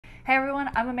Hey everyone,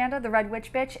 I'm Amanda, the Red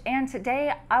Witch Bitch, and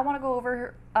today I want to go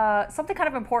over something kind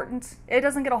of important. It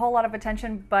doesn't get a whole lot of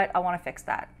attention, but I want to fix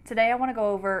that. Today I want to go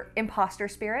over imposter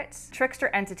spirits, trickster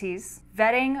entities,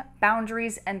 vetting,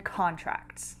 boundaries, and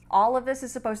contracts. All of this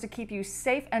is supposed to keep you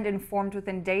safe and informed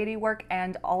within deity work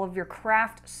and all of your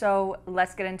craft, so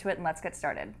let's get into it and let's get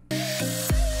started.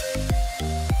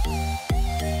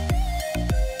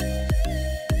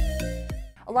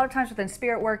 A lot of times within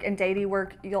spirit work and deity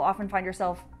work, you'll often find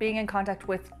yourself being in contact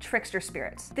with trickster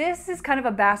spirits. This is kind of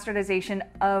a bastardization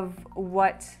of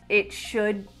what it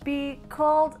should be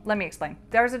called. Let me explain.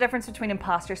 There's a difference between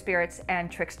imposter spirits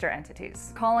and trickster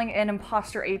entities. Calling an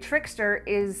imposter a trickster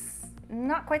is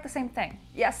not quite the same thing.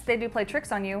 Yes, they do play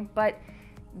tricks on you, but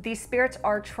these spirits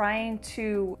are trying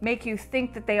to make you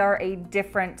think that they are a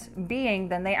different being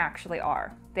than they actually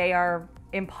are. They are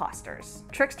imposters.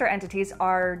 Trickster entities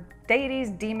are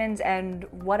deities, demons, and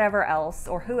whatever else,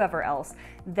 or whoever else,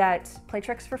 that play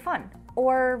tricks for fun,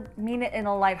 or mean it in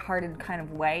a lighthearted kind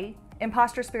of way.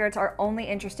 Imposter spirits are only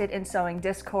interested in sowing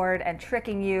discord and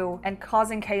tricking you and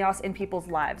causing chaos in people's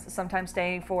lives, sometimes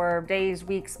staying for days,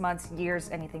 weeks, months, years,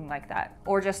 anything like that,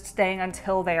 or just staying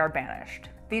until they are banished.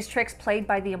 These tricks played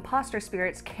by the imposter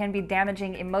spirits can be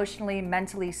damaging emotionally,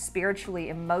 mentally, spiritually,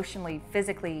 emotionally,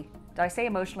 physically. Did I say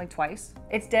emotionally twice?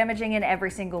 It's damaging in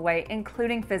every single way,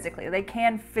 including physically. They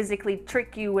can physically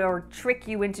trick you or trick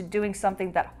you into doing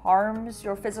something that harms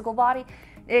your physical body.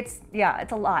 It's a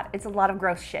lot. It's a lot of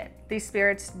gross shit. These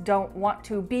spirits don't want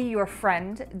to be your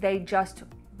friend. They just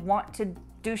want to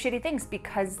do shitty things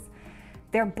because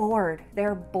they're bored.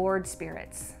 They're bored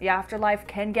spirits. The afterlife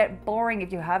can get boring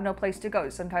if you have no place to go.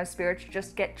 Sometimes spirits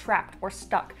just get trapped or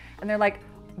stuck and they're like,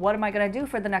 what am I gonna do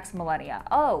for the next millennia?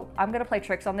 Oh, I'm gonna play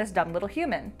tricks on this dumb little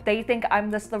human. They think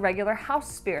I'm the regular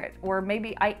house spirit, or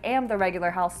maybe I am the regular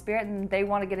house spirit and they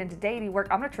wanna get into deity work.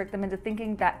 I'm gonna trick them into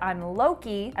thinking that I'm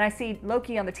Loki, and I see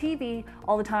Loki on the TV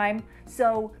all the time,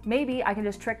 so maybe I can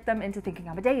just trick them into thinking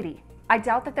I'm a deity. I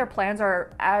doubt that their plans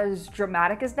are as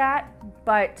dramatic as that,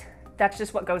 but that's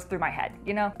just what goes through my head,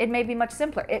 you know? It may be much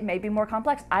simpler. It may be more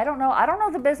complex. I don't know. I don't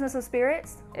know the business of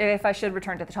spirits. If I should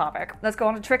return to the topic, let's go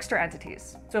on to trickster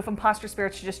entities. So if imposter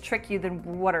spirits should just trick you, then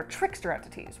what are trickster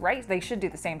entities, right? They should do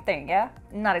the same thing, yeah?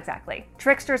 Not exactly.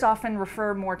 Tricksters often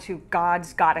refer more to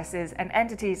gods, goddesses, and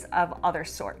entities of other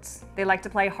sorts. They like to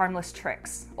play harmless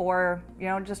tricks or, you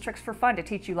know, just tricks for fun to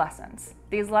teach you lessons.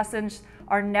 These lessons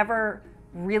are never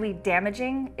really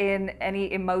damaging in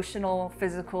any emotional,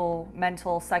 physical,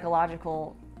 mental,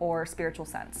 psychological, or spiritual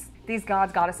sense. These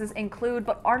gods, goddesses include,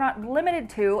 but are not limited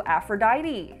to,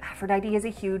 Aphrodite. Aphrodite is a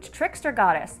huge trickster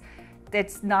goddess.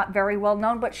 It's not very well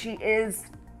known, but she is,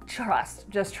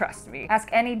 just trust me. Ask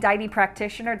any deity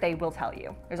practitioner, they will tell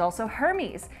you. There's also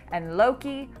Hermes and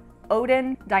Loki,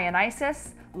 Odin,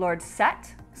 Dionysus, Lord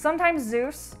Set, sometimes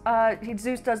Zeus.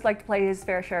 Zeus does like to play his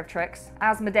fair share of tricks.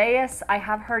 Asmodeus, I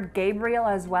have heard Gabriel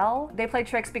as well. They play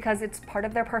tricks because it's part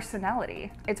of their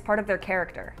personality. It's part of their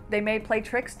character. They may play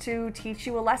tricks to teach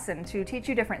you a lesson, to teach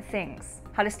you different things.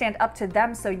 How to stand up to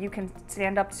them so you can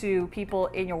stand up to people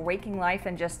in your waking life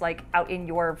and just like out in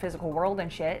your physical world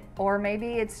and shit. Or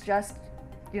maybe it's just,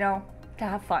 you know, to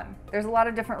have fun. There's a lot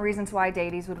of different reasons why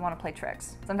deities would want to play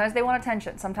tricks. Sometimes they want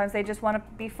attention, sometimes they just want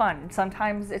to be fun,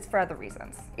 sometimes it's for other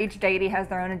reasons. Each deity has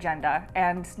their own agenda,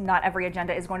 and not every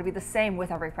agenda is going to be the same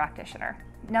with every practitioner.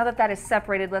 Now that that is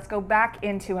separated, let's go back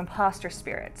into imposter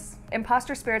spirits.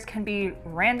 Imposter spirits can be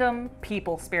random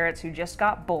people spirits who just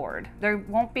got bored. There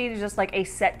won't be just like a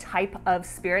set type of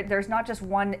spirit. There's not just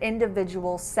one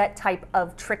individual set type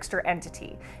of trickster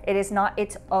entity. It is not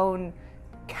its own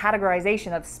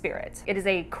categorization of spirit. It is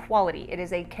a quality, it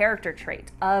is a character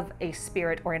trait of a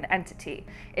spirit or an entity.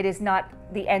 It is not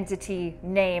the entity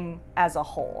name as a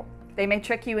whole. They may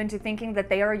trick you into thinking that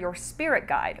they are your spirit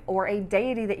guide or a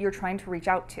deity that you're trying to reach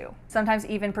out to, sometimes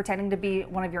even pretending to be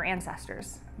one of your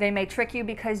ancestors. They may trick you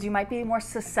because you might be more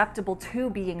susceptible to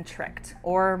being tricked,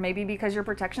 or maybe because your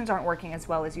protections aren't working as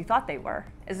well as you thought they were.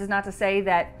 This is not to say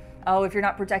that, oh, if you're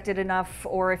not protected enough,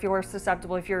 or if you're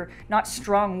susceptible, if you're not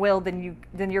strong-willed,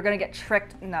 then you're gonna get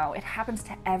tricked. No, it happens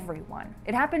to everyone.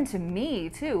 It happened to me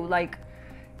too. Like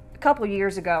a couple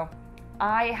years ago,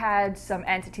 I had some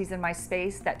entities in my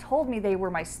space that told me they were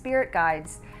my spirit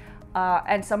guides,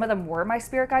 and some of them were my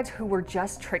spirit guides who were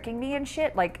just tricking me and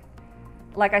shit. Like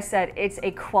I said, it's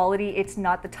a quality, it's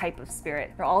not the type of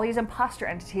spirit. There are all these imposter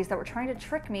entities that were trying to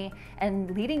trick me and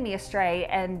leading me astray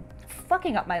and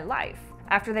fucking up my life.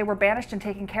 After they were banished and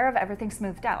taken care of, everything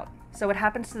smoothed out. So it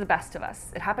happens to the best of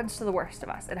us. It happens to the worst of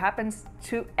us. It happens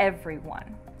to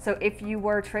everyone. So if you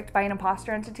were tricked by an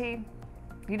imposter entity,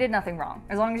 You did nothing wrong.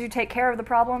 As long as you take care of the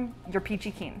problem, you're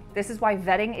peachy keen. This is why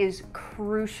vetting is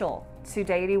crucial to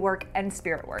deity work and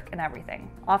spirit work and everything.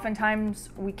 Oftentimes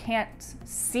we can't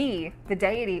see the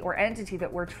deity or entity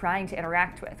that we're trying to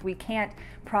interact with. We can't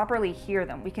properly hear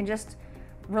them. We can just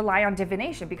rely on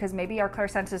divination because maybe our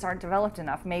clairsenses aren't developed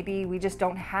enough. Maybe we just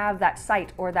don't have that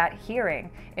sight or that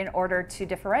hearing in order to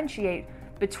differentiate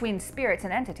between spirits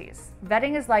and entities.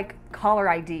 Vetting is like caller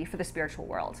ID for the spiritual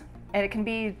world. And it can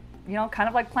be, you know, kind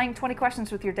of like playing 20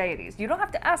 questions with your deities. You don't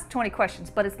have to ask 20 questions,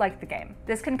 but it's like the game.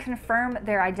 This can confirm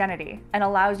their identity and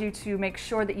allows you to make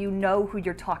sure that you know who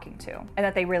you're talking to and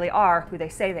that they really are who they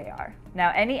say they are.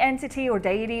 Now, any entity or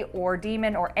deity or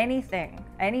demon or anything,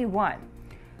 anyone,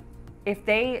 if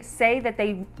they say that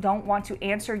they don't want to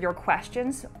answer your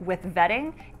questions with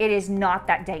vetting, it is not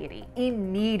that deity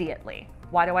immediately.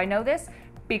 Why do I know this?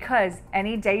 Because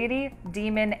any deity,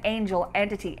 demon, angel,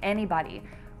 entity, anybody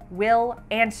will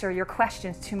answer your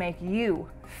questions to make you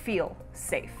feel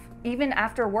safe. Even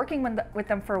after working with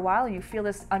them for a while, you feel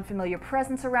this unfamiliar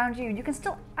presence around you, you can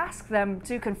still ask them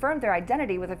to confirm their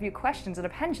identity with a few questions at a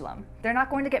pendulum. They're not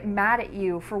going to get mad at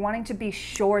you for wanting to be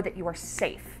sure that you are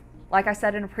safe. Like I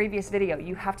said in a previous video,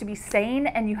 you have to be sane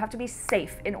and you have to be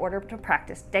safe in order to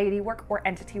practice deity work or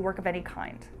entity work of any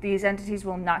kind. These entities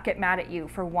will not get mad at you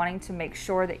for wanting to make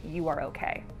sure that you are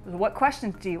okay. What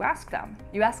questions do you ask them?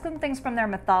 You ask them things from their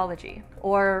mythology,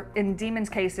 or in demons'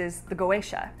 cases, the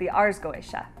Goetia, the Ars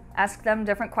Goetia. Ask them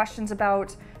different questions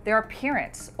about their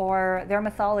appearance or their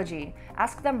mythology.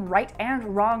 Ask them right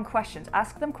and wrong questions.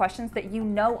 Ask them questions that you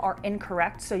know are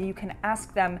incorrect so you can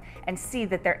ask them and see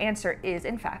that their answer is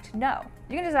in fact no.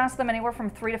 You can just ask them anywhere from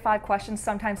 3 to 5 questions,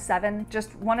 sometimes 7,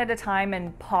 just one at a time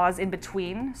and pause in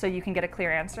between so you can get a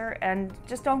clear answer and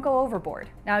just don't go overboard.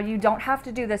 Now, you don't have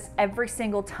to do this every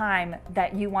single time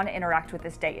that you want to interact with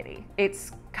this deity.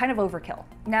 It's kind of overkill.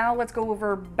 Now let's go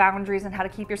over boundaries and how to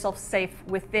keep yourself safe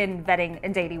within vetting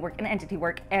and deity work and entity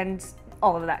work and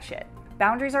all of that shit.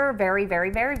 Boundaries are a very, very,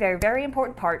 very, very, very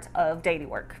important part of deity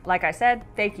work. Like I said,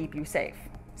 they keep you safe.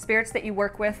 Spirits that you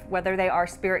work with, whether they are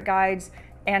spirit guides,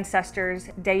 ancestors,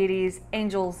 deities,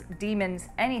 angels, demons,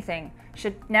 anything,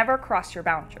 should never cross your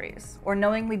boundaries or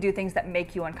knowingly do things that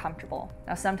make you uncomfortable.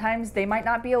 Now, sometimes they might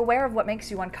not be aware of what makes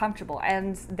you uncomfortable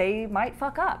and they might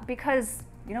fuck up because,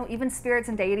 you know, even spirits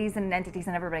and deities and entities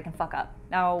and everybody can fuck up.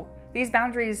 Now, these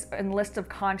boundaries and list of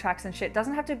contracts and shit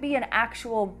doesn't have to be an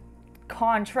actual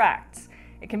contract.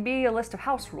 It can be a list of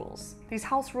house rules. These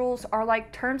house rules are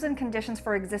like terms and conditions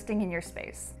for existing in your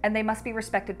space, and they must be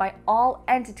respected by all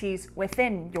entities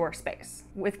within your space.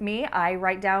 With me, I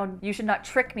write down, you should not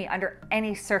trick me under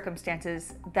any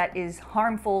circumstances that is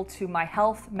harmful to my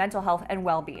health, mental health, and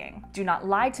well-being. Do not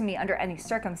lie to me under any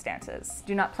circumstances.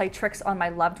 Do not play tricks on my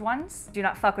loved ones. Do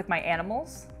not fuck with my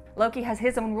animals. Loki has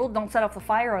his own rule, don't set off the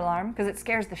fire alarm because it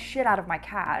scares the shit out of my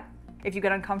cat. If you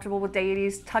get uncomfortable with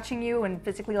deities touching you and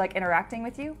physically like interacting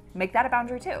with you, make that a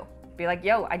boundary too. Be like,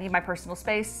 yo, I need my personal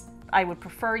space. I would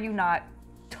prefer you not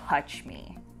touch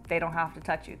me. They don't have to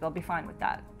touch you. They'll be fine with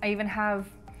that. I even have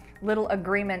little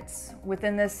agreements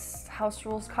within this house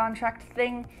rules contract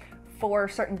thing for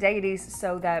certain deities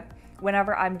so that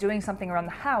whenever I'm doing something around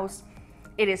the house,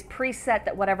 it is preset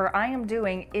that whatever I am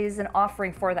doing is an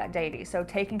offering for that deity. So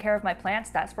taking care of my plants,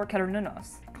 that's for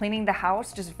Kerununos. Cleaning the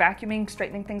house, just vacuuming,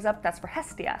 straightening things up, that's for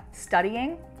Hestia.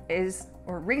 Studying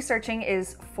or researching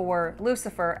is for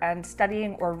Lucifer, and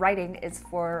studying or writing is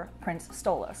for Prince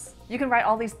Stolas. You can write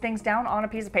all these things down on a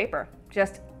piece of paper,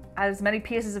 just as many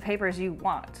pieces of paper as you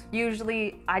want.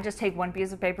 Usually I just take one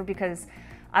piece of paper because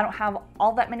I don't have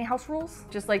all that many house rules.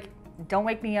 Just like, don't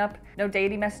wake me up, no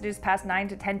deity messages past 9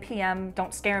 to 10 p.m.,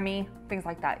 don't scare me, things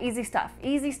like that. Easy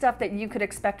stuff that you could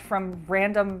expect from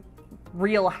random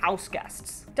real house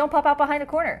guests. Don't pop out behind a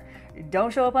corner.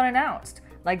 Don't show up unannounced.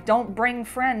 Like, don't bring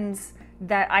friends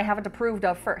that I haven't approved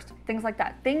of first. Things like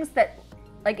that. Things that,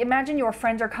 like, imagine your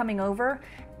friends are coming over,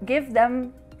 give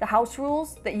them the house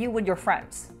rules that you would your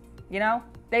friends, you know?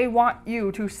 They want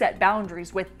you to set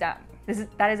boundaries with them.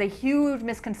 That is a huge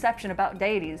misconception about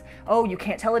deities. Oh, you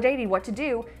can't tell a deity what to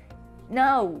do.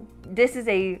 No, this is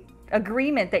a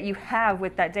agreement that you have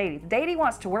with that deity. The deity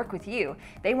wants to work with you.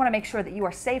 They want to make sure that you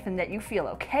are safe and that you feel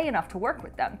okay enough to work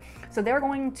with them. So they're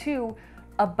going to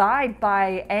abide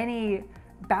by any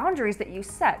boundaries that you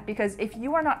set, because if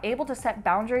you are not able to set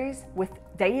boundaries with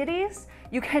deities,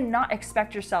 you cannot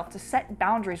expect yourself to set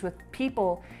boundaries with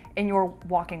people in your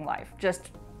walking life,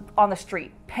 just on the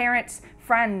street, parents,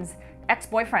 friends,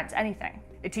 ex-boyfriends, anything.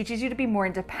 It teaches you to be more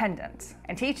independent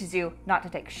and teaches you not to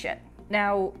take shit.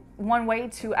 Now, one way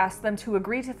to ask them to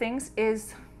agree to things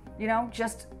is, you know,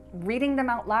 just reading them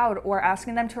out loud or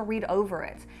asking them to read over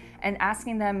it and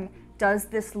asking them, does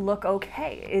this look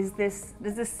okay? Does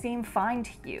this seem fine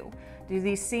to you? Do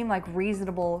these seem like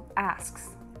reasonable asks?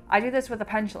 I do this with a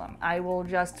pendulum. I will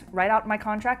just write out my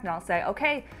contract and I'll say,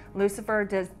 okay, Lucifer,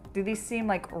 do these seem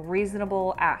like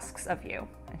reasonable asks of you?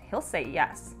 And he'll say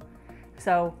yes.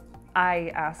 So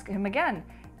I ask him again,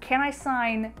 can I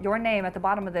sign your name at the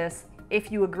bottom of this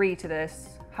if you agree to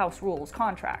this house rules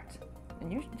contract?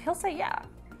 And he'll say yeah.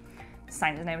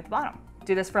 Sign his name at the bottom.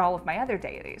 Do this for all of my other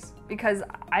deities, because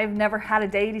I've never had a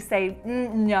deity say,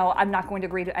 no, I'm not going to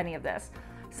agree to any of this.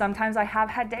 Sometimes I have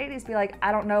had deities be like,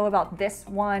 I don't know about this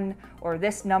one or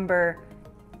this number.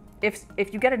 If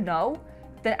you get a no,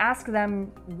 then ask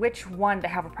them which one to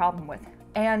have a problem with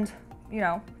and,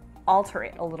 alter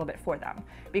it a little bit for them,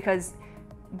 because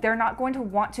they're not going to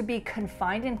want to be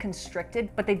confined and constricted,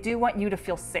 but they do want you to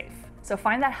feel safe. So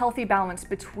find that healthy balance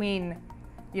between,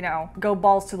 go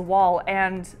balls to the wall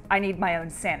and I need my own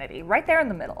sanity. Right there in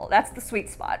the middle, that's the sweet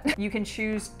spot. You can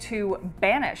choose to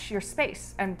banish your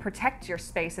space and protect your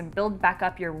space and build back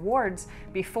up your wards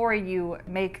before you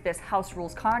make this house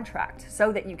rules contract,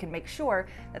 so that you can make sure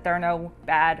that there are no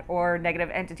bad or negative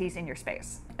entities in your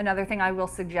space. Another thing I will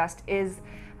suggest is,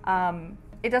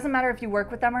 it doesn't matter if you work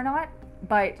with them or not,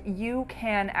 but you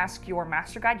can ask your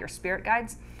master guide, your spirit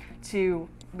guides, to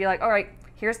be like, all right,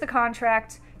 here's the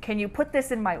contract. Can you put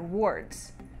this in my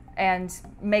wards and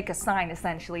make a sign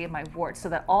essentially in my wards, so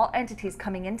that all entities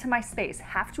coming into my space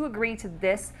have to agree to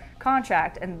this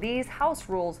contract and these house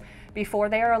rules before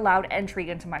they are allowed entry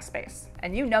into my space.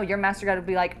 And your master guide will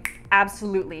be like,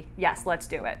 absolutely, yes, let's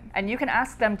do it. And you can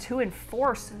ask them to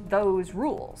enforce those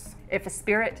rules. If a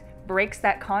spirit breaks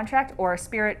that contract, or a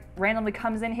spirit randomly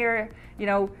comes in here,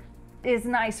 is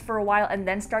nice for a while and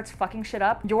then starts fucking shit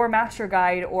up, your master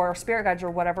guide or spirit guides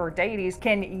or whatever deities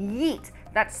can yeet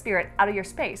that spirit out of your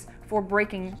space for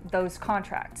breaking those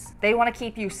contracts. They want to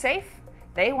keep you safe.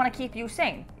 They want to keep you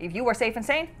sane. If you are safe and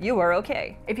sane, you are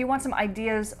okay. If you want some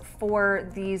ideas for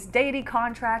these deity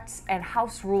contracts and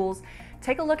house rules,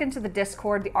 take a look into the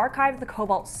Discord, the Archive of the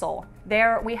Cobalt Soul.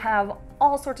 There we have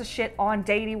all sorts of shit on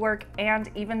deity work and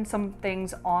even some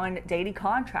things on deity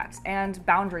contracts and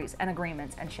boundaries and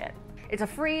agreements and shit. It's a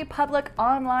free, public,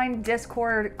 online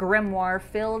Discord grimoire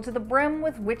filled to the brim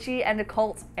with witchy and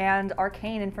occult and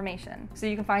arcane information. So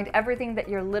you can find everything that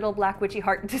your little black witchy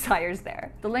heart desires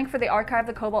there. The link for the Archive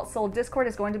of the Cobalt Soul Discord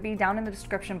is going to be down in the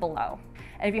description below.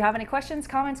 And if you have any questions,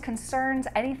 comments, concerns,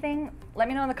 anything, let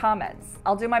me know in the comments.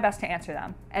 I'll do my best to answer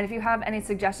them. And if you have any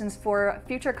suggestions for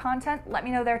future content, let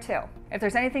me know there too. If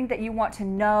there's anything that you want to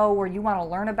know or you want to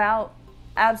learn about,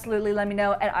 absolutely let me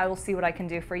know and I will see what I can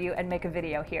do for you and make a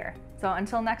video here. So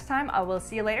until next time, I will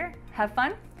see you later. Have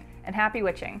fun and happy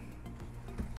witching.